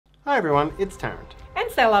Hi everyone, it's Tarrant.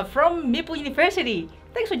 And Stella from Meeple University.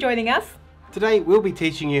 Thanks for joining us. Today we'll be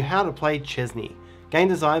teaching you how to play Chesney, game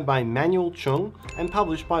designed by Manuel Chung and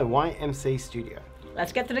published by YMC Studio.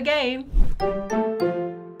 Let's get to the game.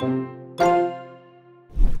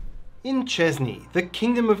 In Chesney, the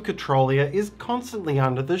Kingdom of Controlia is constantly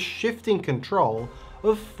under the shifting control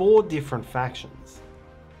of 4 different factions.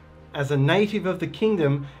 As a native of the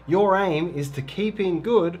kingdom, your aim is to keep in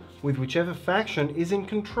good with whichever faction is in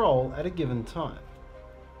control at a given time.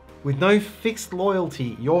 With no fixed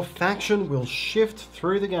loyalty, your faction will shift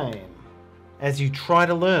through the game as you try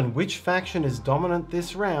to learn which faction is dominant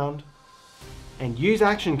this round and use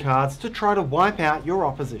action cards to try to wipe out your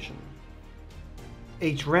opposition.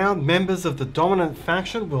 Each round, members of the dominant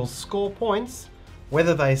faction will score points,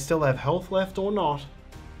 whether they still have health left or not,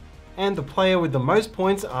 and the player with the most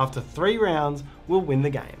points after 3 rounds will win the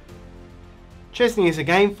game. Chesney is a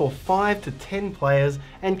game for 5 to 10 players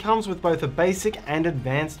and comes with both a basic and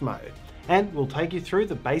advanced mode, and we'll take you through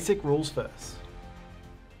the basic rules first.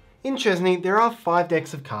 In Chesney, there are 5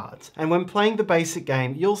 decks of cards, and when playing the basic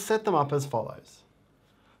game, you'll set them up as follows.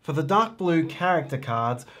 For the dark blue character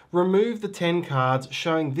cards, remove the 10 cards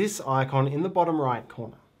showing this icon in the bottom right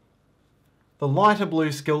corner. The lighter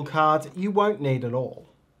blue skill cards you won't need at all.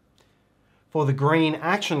 For the green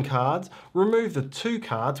action cards, remove the 2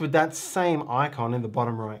 cards with that same icon in the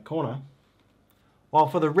bottom right corner. While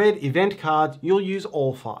for the red event cards, you'll use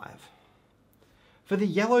all 5. For the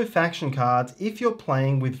yellow faction cards, if you're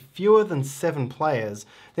playing with fewer than 7 players,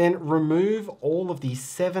 then remove all of the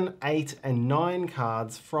 7, 8 and 9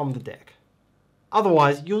 cards from the deck.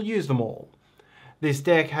 Otherwise, you'll use them all. This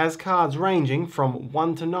deck has cards ranging from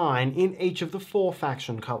 1 to 9 in each of the 4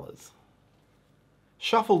 faction colours.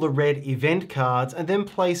 Shuffle the red event cards and then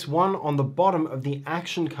place one on the bottom of the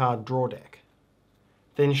action card draw deck.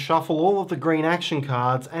 Then shuffle all of the green action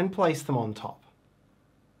cards and place them on top.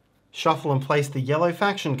 Shuffle and place the yellow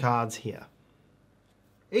faction cards here.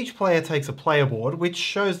 Each player takes a player board which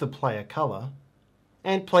shows the player colour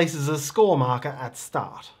and places a score marker at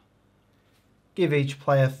start. Give each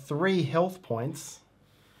player 3 health points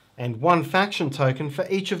and 1 faction token for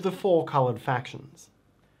each of the 4 coloured factions.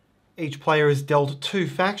 Each player is dealt 2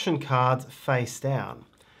 faction cards face down.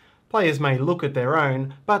 Players may look at their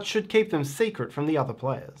own, but should keep them secret from the other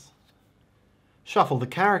players. Shuffle the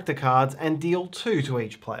character cards and deal 2 to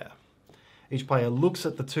each player. Each player looks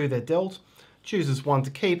at the 2 they're dealt, chooses 1 to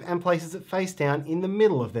keep and places it face down in the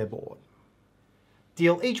middle of their board.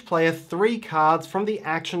 Deal each player 3 cards from the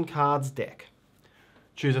action cards deck.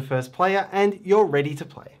 Choose a first player and you're ready to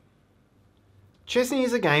play. Chesney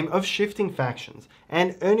is a game of shifting factions,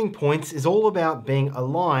 and earning points is all about being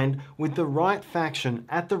aligned with the right faction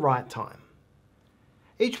at the right time.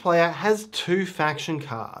 Each player has 2 faction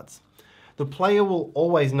cards. The player will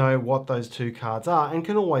always know what those 2 cards are and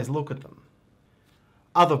can always look at them.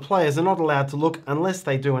 Other players are not allowed to look unless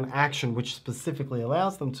they do an action which specifically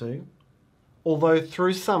allows them to, although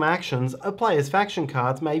through some actions, a player's faction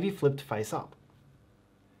cards may be flipped face up.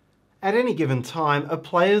 At any given time, a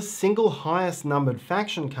player's single highest numbered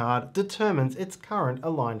faction card determines its current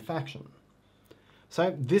aligned faction.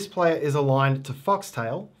 So this player is aligned to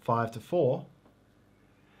Foxtail, 5 to 4,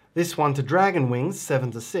 this one to Dragon Wings, 7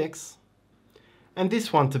 to 6, and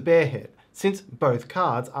this one to Bearhead, since both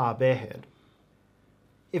cards are Bearhead.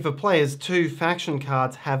 If a player's 2 faction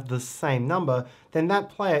cards have the same number, then that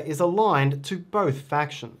player is aligned to both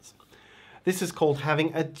factions. This is called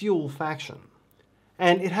having a dual faction,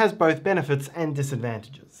 and it has both benefits and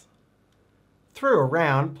disadvantages. Through a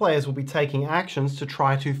round, players will be taking actions to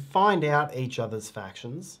try to find out each other's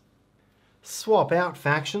factions, swap out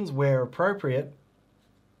factions where appropriate,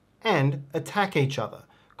 and attack each other,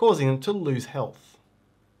 causing them to lose health.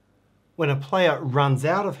 When a player runs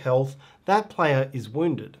out of health, that player is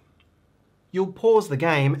wounded. You'll pause the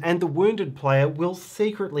game and the wounded player will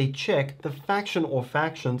secretly check the faction or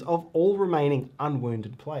factions of all remaining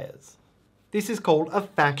unwounded players. This is called a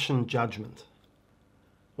faction judgment.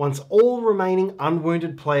 Once all remaining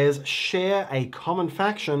unwounded players share a common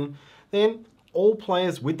faction, then all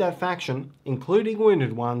players with that faction, including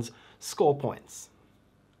wounded ones, score points.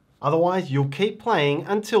 Otherwise, you'll keep playing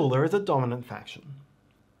until there is a dominant faction.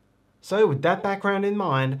 So with that background in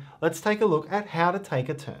mind, let's take a look at how to take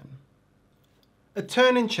a turn. A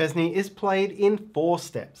turn in Chesney is played in 4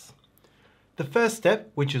 steps. The first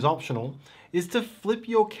step, which is optional, is to flip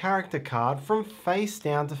your character card from face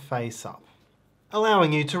down to face up,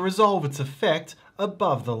 allowing you to resolve its effect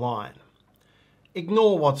above the line.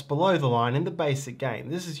 Ignore what's below the line in the basic game.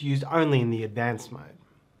 This is used only in the advanced mode.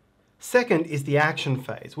 Second is the action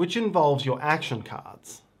phase, which involves your action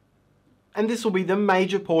cards. And this will be the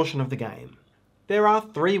major portion of the game. There are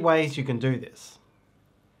 3 ways you can do this.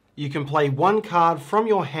 You can play one card from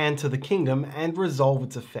your hand to the kingdom and resolve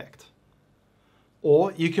its effect.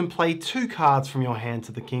 Or you can play 2 cards from your hand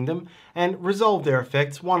to the kingdom and resolve their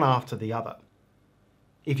effects one after the other.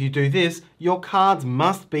 If you do this, your cards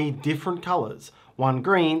must be different colours, one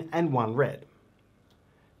green and one red.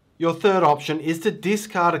 Your third option is to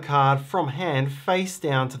discard a card from hand face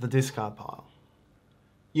down to the discard pile.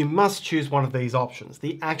 You must choose one of these options.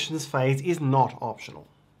 The actions phase is not optional.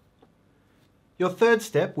 Your third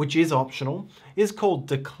step, which is optional, is called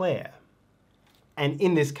declare. And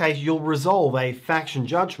in this case, you'll resolve a faction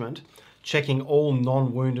judgment, checking all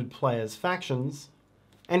non-wounded players' factions,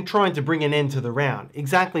 and trying to bring an end to the round,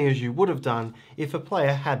 exactly as you would have done if a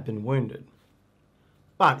player had been wounded.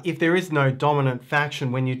 But if there is no dominant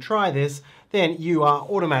faction when you try this, then you are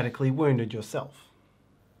automatically wounded yourself.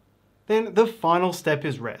 Then the final step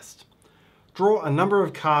is rest. Draw a number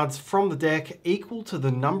of cards from the deck equal to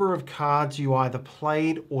the number of cards you either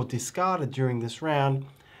played or discarded during this round,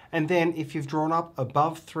 and then if you've drawn up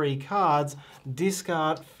above 3 cards,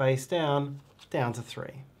 discard face down to 3.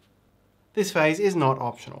 This phase is not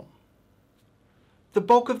optional. The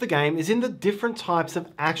bulk of the game is in the different types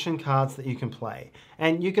of action cards that you can play,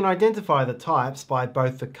 and you can identify the types by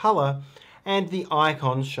both the colour and the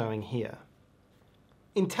icons showing here.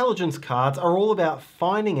 Intelligence cards are all about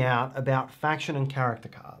finding out about faction and character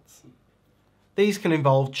cards. These can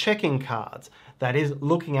involve checking cards, that is,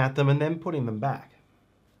 looking at them and then putting them back.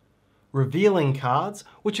 Revealing cards,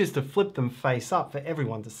 which is to flip them face up for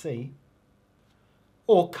everyone to see.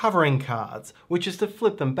 Or covering cards, which is to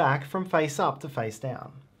flip them back from face up to face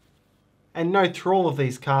down. And note through all of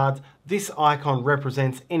these cards, this icon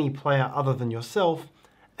represents any player other than yourself,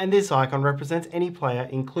 and this icon represents any player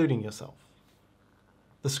including yourself.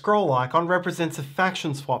 The scroll icon represents a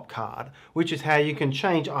faction swap card, which is how you can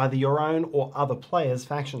change either your own or other players'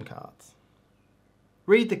 faction cards.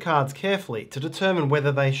 Read the cards carefully to determine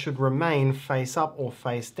whether they should remain face up or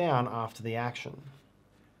face down after the action.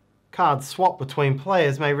 Cards swapped between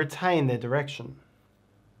players may retain their direction.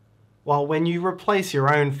 While when you replace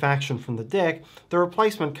your own faction from the deck, the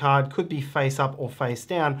replacement card could be face up or face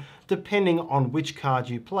down depending on which card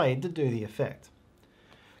you played to do the effect.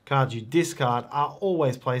 Cards you discard are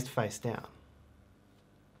always placed face down.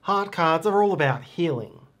 Heart cards are all about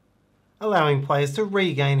healing, allowing players to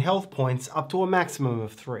regain health points up to a maximum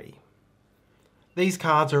of 3. These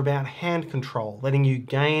cards are about hand control, letting you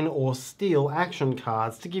gain or steal action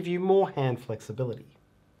cards to give you more hand flexibility.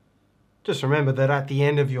 Just remember that at the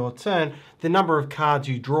end of your turn, the number of cards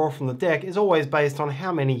you draw from the deck is always based on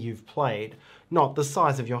how many you've played, not the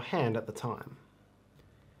size of your hand at the time.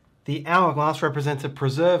 The hourglass represents a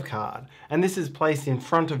preserve card, and this is placed in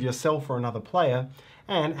front of yourself or another player,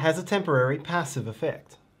 and has a temporary passive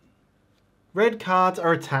effect. Red cards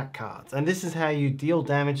are attack cards, and this is how you deal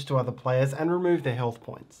damage to other players and remove their health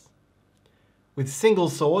points. With single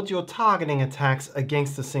swords, you're targeting attacks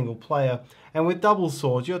against a single player, and with double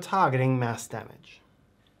swords, you're targeting mass damage.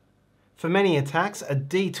 For many attacks, a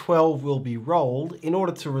d12 will be rolled in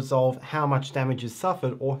order to resolve how much damage is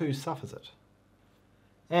suffered or who suffers it.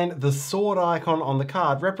 And the sword icon on the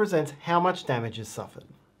card represents how much damage is suffered.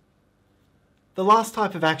 The last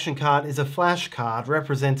type of action card is a flash card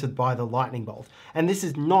represented by the lightning bolt, and this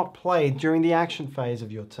is not played during the action phase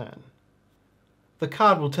of your turn. The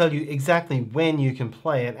card will tell you exactly when you can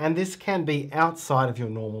play it, and this can be outside of your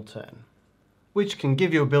normal turn, which can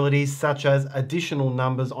give you abilities such as additional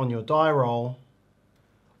numbers on your die roll,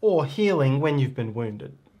 or healing when you've been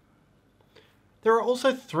wounded. There are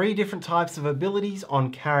also 3 different types of abilities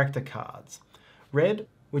on character cards. Red,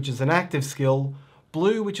 which is an active skill,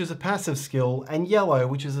 blue, which is a passive skill, and yellow,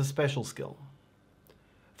 which is a special skill.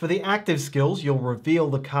 For the active skills, you'll reveal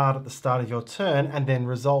the card at the start of your turn and then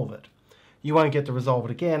resolve it. You won't get to resolve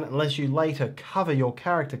it again unless you later cover your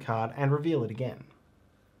character card and reveal it again.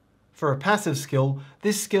 For a passive skill,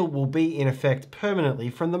 this skill will be in effect permanently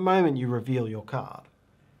from the moment you reveal your card.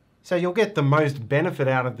 So you'll get the most benefit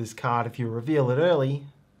out of this card if you reveal it early,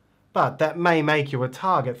 but that may make you a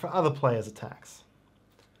target for other players' attacks.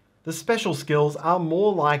 The special skills are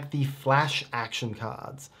more like the flash action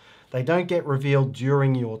cards. They don't get revealed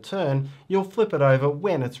during your turn, you'll flip it over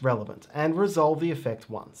when it's relevant and resolve the effect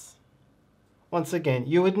once. Once again,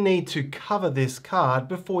 you would need to cover this card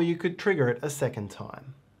before you could trigger it a second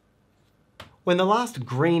time. When the last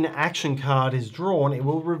green action card is drawn, it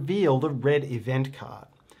will reveal the red event card.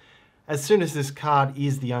 As soon as this card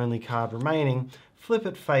is the only card remaining, flip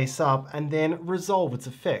it face up and then resolve its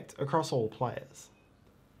effect across all players.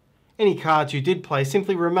 Any cards you did play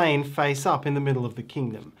simply remain face up in the middle of the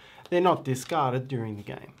kingdom. they're not discarded during the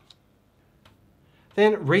game.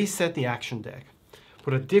 Then reset the action deck.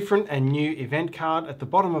 Put a different and new event card at the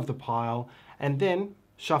bottom of the pile, and then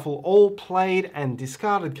shuffle all played and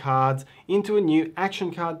discarded cards into a new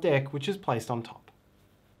action card deck which is placed on top.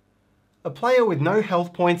 A player with no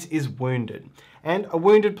health points is wounded, and a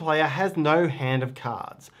wounded player has no hand of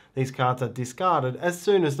cards. These cards are discarded as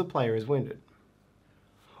soon as the player is wounded.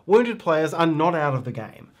 Wounded players are not out of the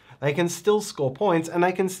game. They can still score points and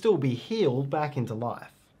they can still be healed back into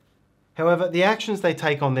life. However, the actions they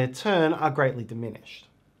take on their turn are greatly diminished.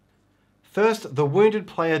 First, the wounded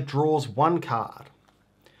player draws one card.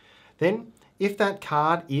 Then, if that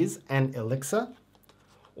card is an elixir,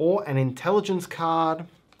 or an intelligence card,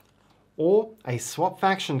 or a swap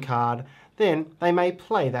faction card, then they may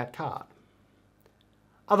play that card.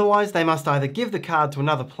 Otherwise, they must either give the card to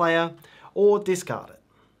another player or discard it.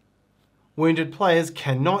 Wounded players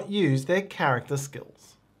cannot use their character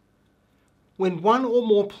skills. When one or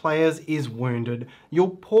more players is wounded, you'll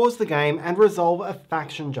pause the game and resolve a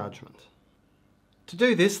faction judgment. To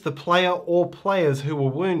do this, the player or players who were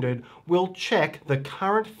wounded will check the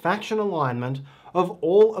current faction alignment of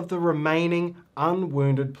all of the remaining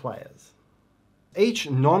unwounded players. Each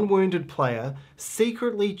non-wounded player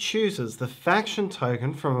secretly chooses the faction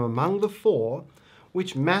token from among the four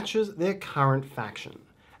which matches their current faction,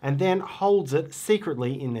 and then holds it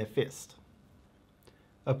secretly in their fist.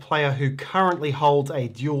 A player who currently holds a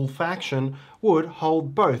dual faction would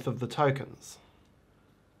hold both of the tokens.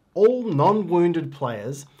 All non-wounded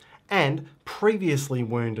players and previously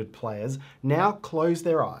wounded players now close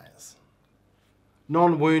their eyes.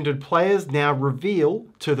 Non-wounded players now reveal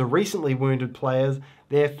to the recently wounded players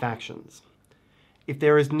their factions. If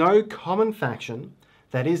there is no common faction,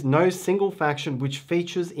 that is, no single faction which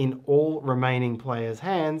features in all remaining players'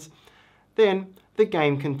 hands, then the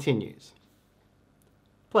game continues.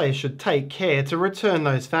 Players should take care to return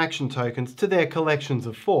those faction tokens to their collections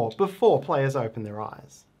of 4 before players open their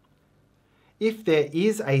eyes. If there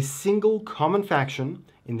is a single common faction,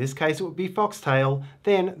 in this case it would be Foxtail,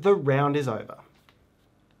 then the round is over.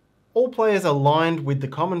 All players aligned with the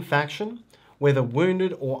common faction, whether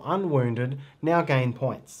wounded or unwounded, now gain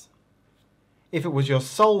points. If it was your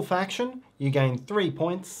sole faction, you gain 3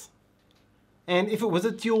 points, and if it was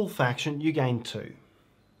a dual faction, you gain 2.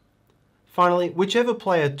 Finally, whichever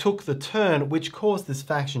player took the turn which caused this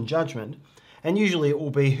faction judgment, and usually it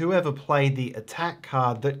will be whoever played the attack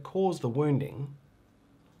card that caused the wounding,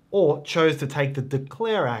 or chose to take the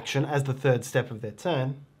declare action as the third step of their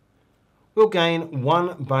turn, will gain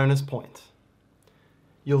 1 bonus point.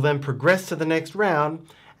 You'll then progress to the next round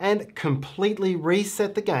and completely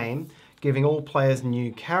reset the game, giving all players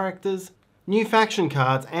new characters, new faction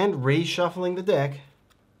cards, and reshuffling the deck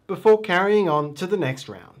before carrying on to the next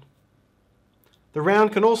round. The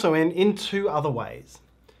round can also end in 2 other ways.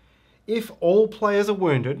 If all players are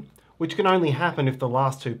wounded, which can only happen if the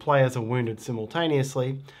last 2 players are wounded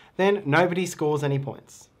simultaneously, then nobody scores any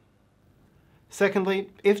points. Secondly,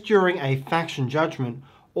 if during a faction judgment,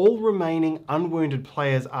 all remaining unwounded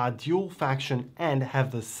players are dual faction and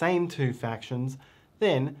have the same 2 factions,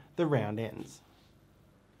 then the round ends.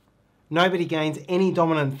 Nobody gains any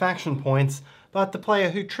dominant faction points, but the player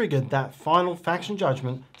who triggered that final faction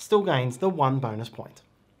judgment still gains the 1 bonus point.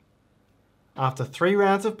 After 3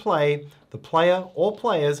 rounds of play, the player or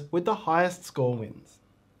players with the highest score wins.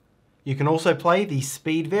 You can also play the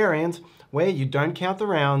speed variant, where you don't count the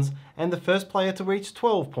rounds, and the first player to reach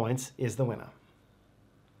 12 points is the winner.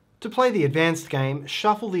 To play the advanced game,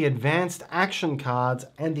 shuffle the advanced action cards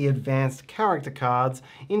and the advanced character cards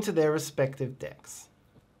into their respective decks.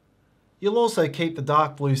 You'll also keep the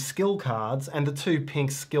dark blue skill cards and the 2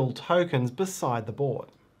 pink skill tokens beside the board.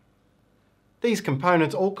 These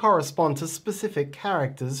components all correspond to specific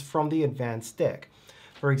characters from the advanced deck.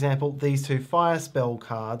 For example, these 2 fire spell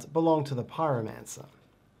cards belong to the Pyromancer.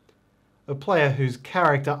 A player whose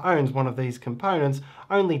character owns one of these components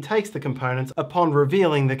only takes the components upon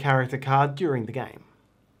revealing the character card during the game.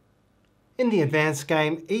 In the advanced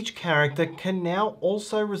game, each character can now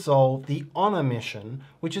also resolve the Honor mission,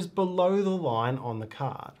 which is below the line on the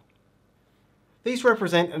card. These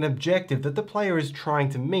represent an objective that the player is trying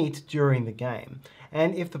to meet during the game,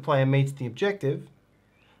 and if the player meets the objective,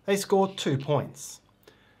 they score 2 points.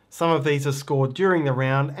 Some of these are scored during the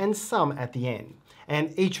round and some at the end,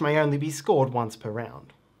 and each may only be scored once per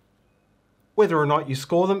round. Whether or not you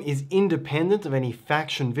score them is independent of any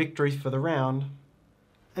faction victories for the round,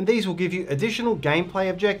 and these will give you additional gameplay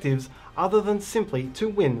objectives other than simply to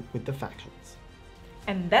win with the factions.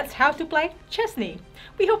 And that's how to play Chesney.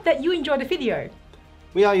 We hope that you enjoyed the video.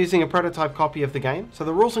 We are using a prototype copy of the game, so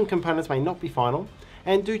the rules and components may not be final,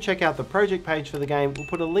 and do check out the project page for the game. We'll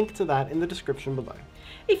put a link to that in the description below.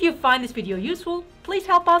 If you find this video useful, please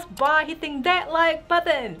help us by hitting that like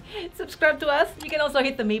button. Subscribe to us. You can also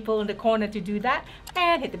hit the meeple in the corner to do that,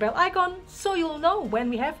 and hit the bell icon so you'll know when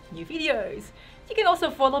we have new videos. You can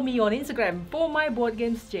also follow me on Instagram for my board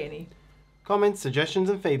games journey. Comments, suggestions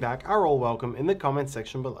and feedback are all welcome in the comments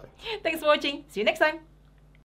section below. Thanks for watching. See you next time.